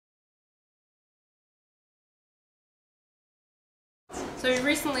So we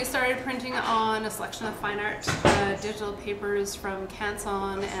recently started printing on a selection of fine art digital papers from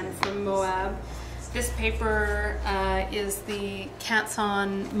Canson and from Moab. This paper is the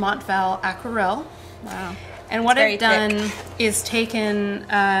Canson Moab Aquarelle. Wow. And what I've done is taken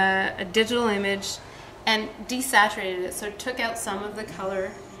a digital image and desaturated it, so it took out some of the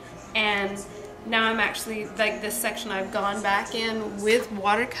color, and now I'm actually, like this section, I've gone back in with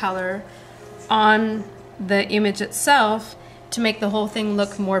watercolor on the image itself to make the whole thing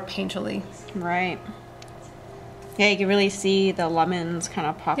look more painterly. Right. Yeah, you can really see the lemons kind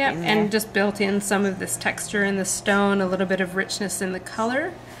of popping there. And just built in some of this texture in the stone, a little bit of richness in the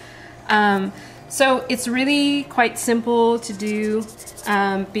color. So it's really quite simple to do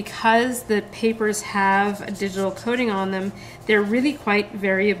because the papers have a digital coating on them. They're really quite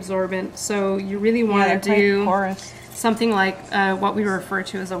very absorbent. So you really want to do something like what we refer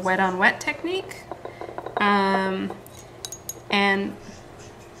to as a wet-on-wet technique. And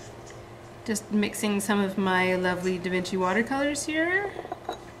just mixing some of my lovely Da Vinci watercolors here.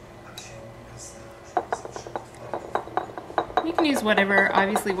 You can use whatever,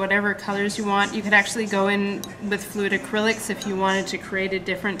 obviously whatever colors you want. You could actually go in with fluid acrylics if you wanted to create a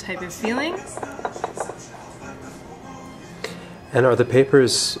different type of feeling. And are the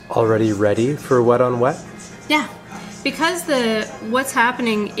papers already ready for wet on wet? Yeah, because what's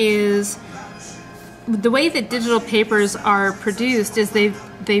happening is the way that digital papers are produced is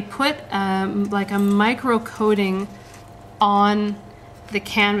they put like a micro coating on the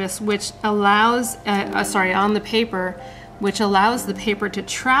canvas, which allows on the paper, which allows the paper to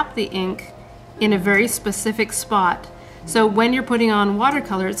trap the ink in a very specific spot. So when you're putting on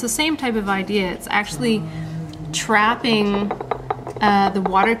watercolor, it's the same type of idea. It's actually trapping the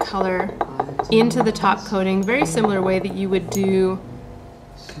watercolor into the top coating, very similar way that you would do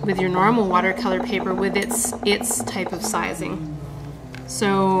with your normal watercolor paper with its type of sizing.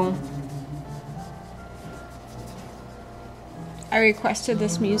 So I requested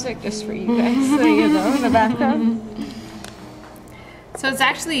this music just for you guys, so you know, in the background. So it's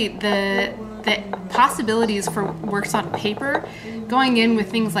actually the possibilities for works on paper, going in with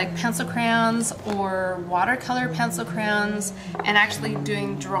things like pencil crayons or watercolor pencil crayons, and actually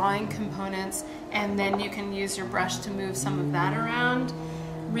doing drawing components, and then you can use your brush to move some of that around.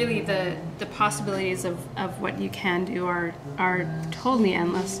 Really, the possibilities of what you can do are totally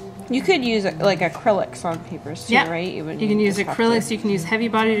endless. You could use like acrylics on papers too, right? You can use acrylics, you can use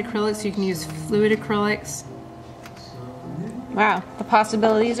heavy-bodied acrylics, you can use fluid acrylics. Wow, the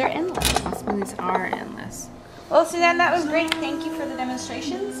possibilities are endless. The possibilities are endless. Well, Suzanne, that was great. Thank you for the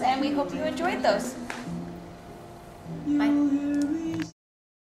demonstrations, and we hope you enjoyed those.